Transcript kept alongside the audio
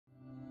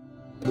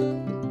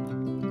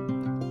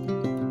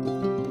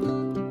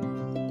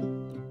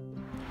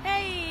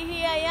Hey,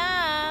 here I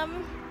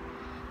am.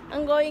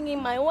 I'm going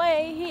in my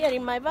way here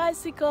in my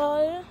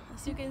bicycle.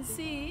 As you can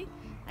see,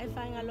 I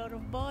find a lot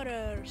of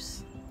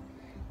borders.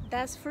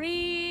 That's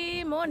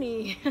free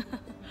money.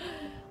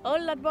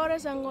 All that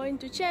borders I'm going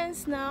to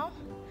change now.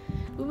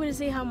 We will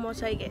see how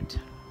much I get.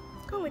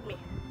 Come with me.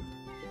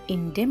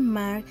 In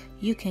Denmark,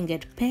 you can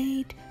get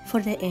paid for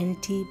the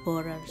empty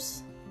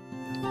borders.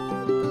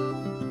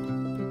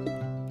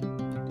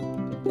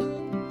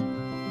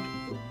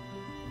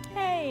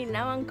 Hey,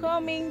 now I'm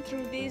coming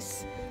through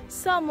this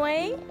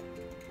subway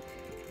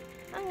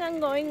and I'm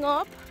going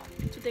up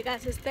to the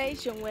gas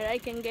station where I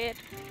can get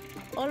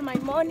all my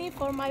money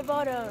for my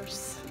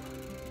borders.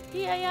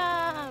 Here I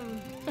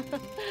am.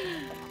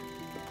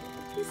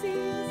 This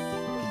is...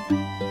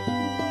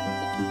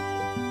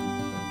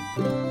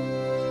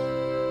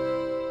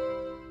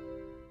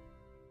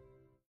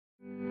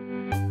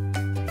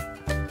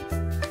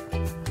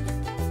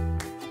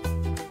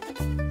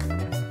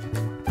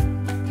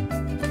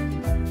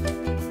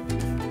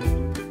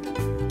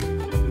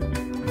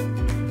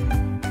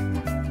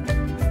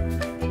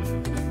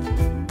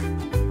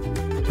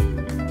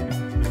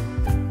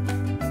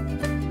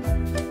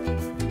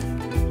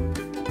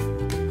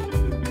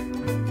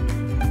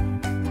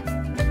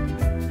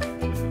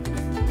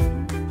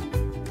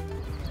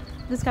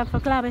 Du skal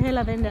forklare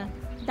heller den der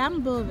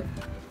dampbåd.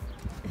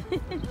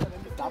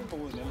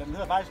 Dampbåden, eller den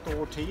hedder faktisk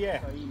Dorothea,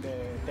 og en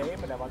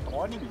dame, der var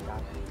dronning i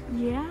gang.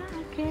 Ja,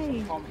 okay.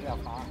 Den kom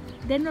herfra.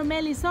 Den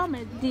normalt i sommer,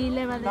 de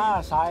laver det.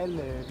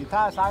 Vi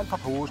tager sejl fra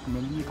påsken,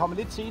 men vi er kommet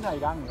lidt senere i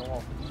gang i år,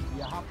 fordi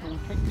vi har haft nogle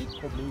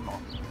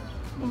teknikproblemer.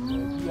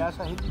 Men de er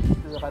så heldigvis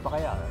blevet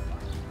repareret.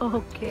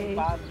 Okay. Det er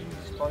bare lige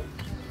spøj.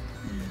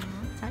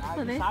 Tak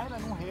for det. Vi sejler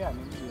nu her,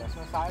 nemlig, og så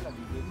sejler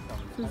vi igen.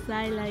 Så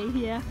sejler I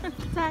her.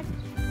 Tak.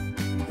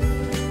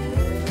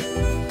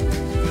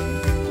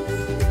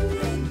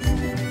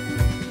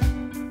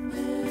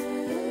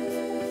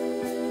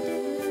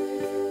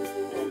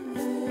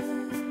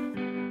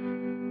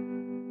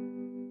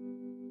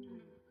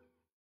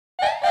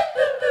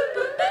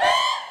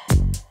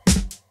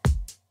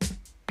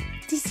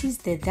 This is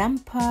the dam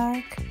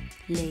park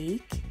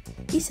lake.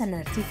 It's an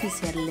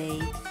artificial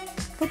lake,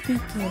 but we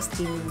can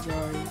still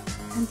enjoy.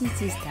 And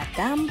this is the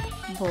dam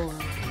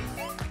board.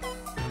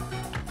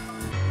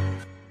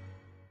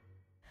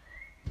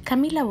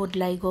 Camilla would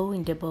like go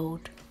in the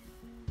boat.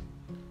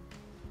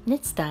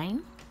 Next time.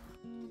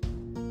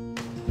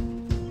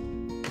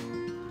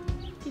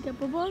 Kigger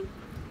på båd.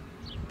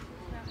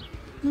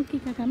 Nu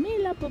kigger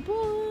Camilla på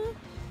båd.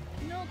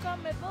 Nu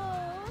kommer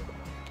båd.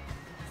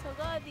 Så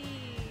går de.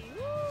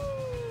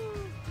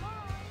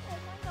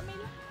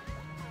 Camilla.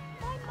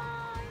 Bye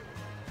bye.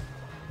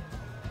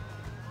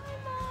 Bye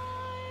bye.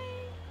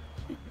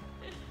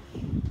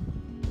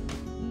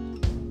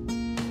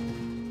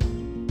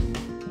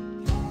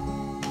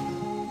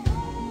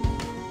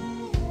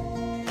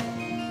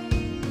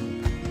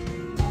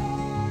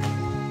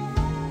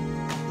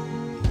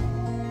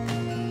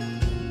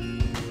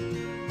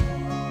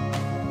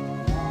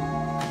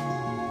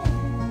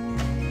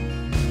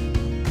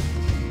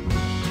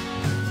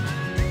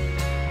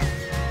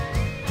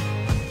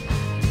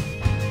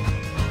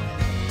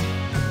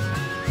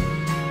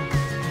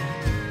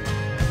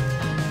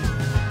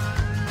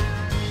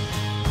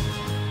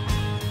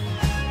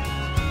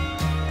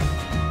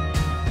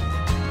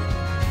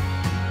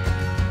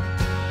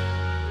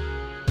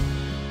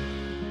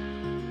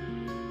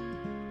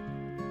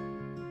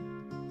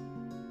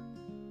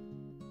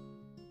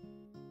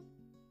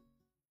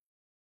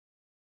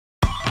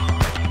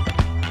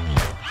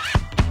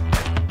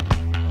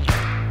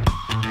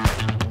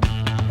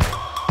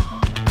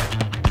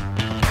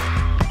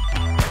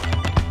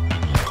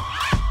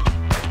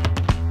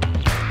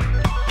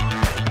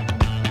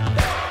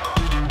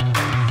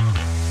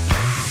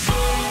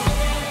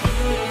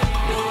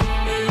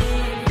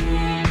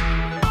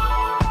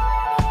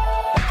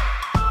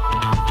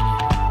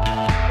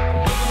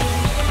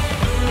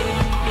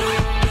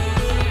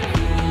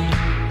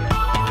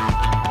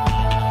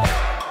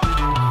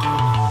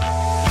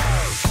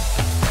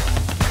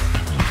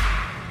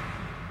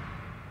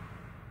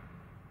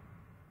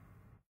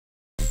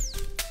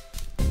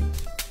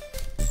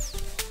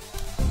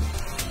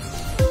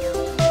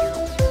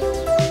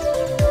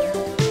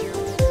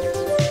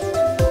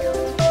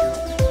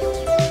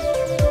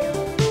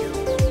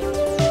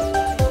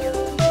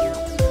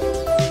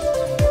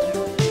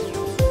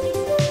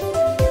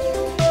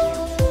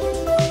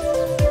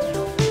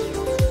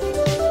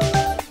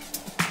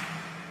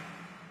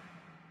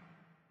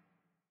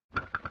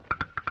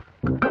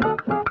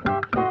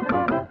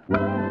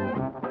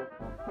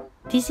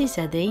 This is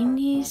a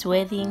Danish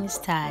wedding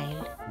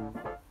style.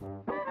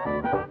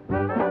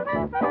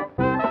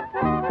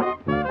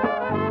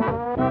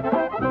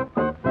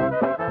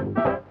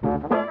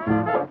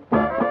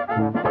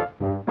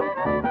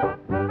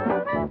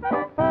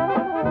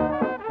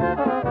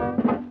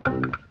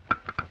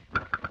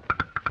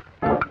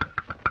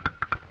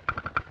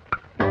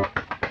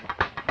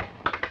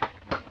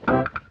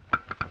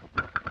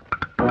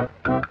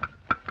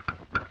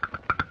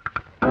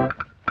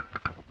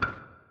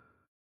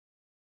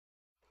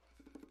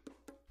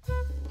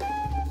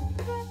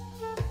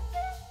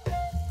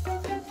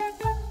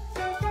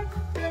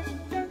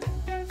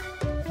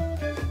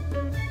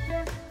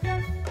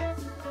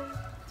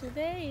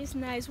 It's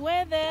nice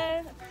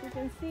weather. As you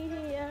can see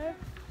here,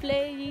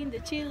 playing the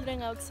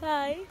children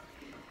outside.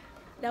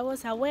 There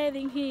was a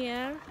wedding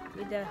here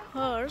with a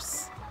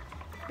horse.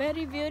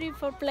 Very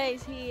beautiful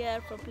place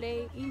here for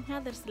play in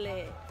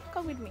Haderslev.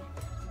 Come with me.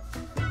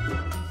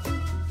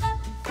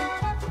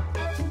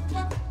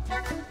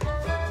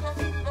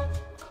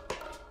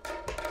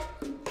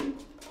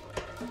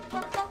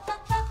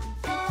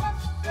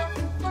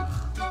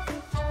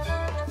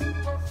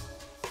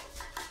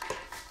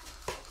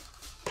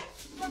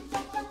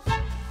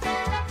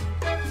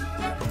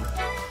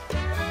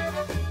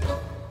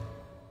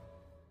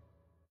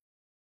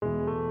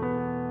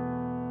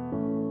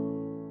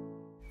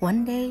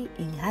 One day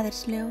in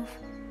Haderslev,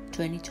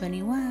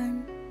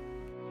 2021.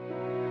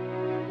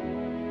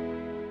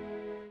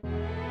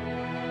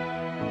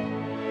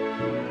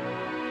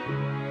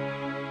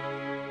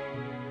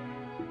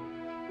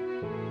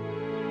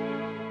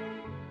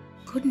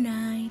 Good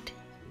night.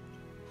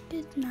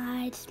 Good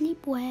night.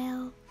 Sleep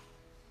well.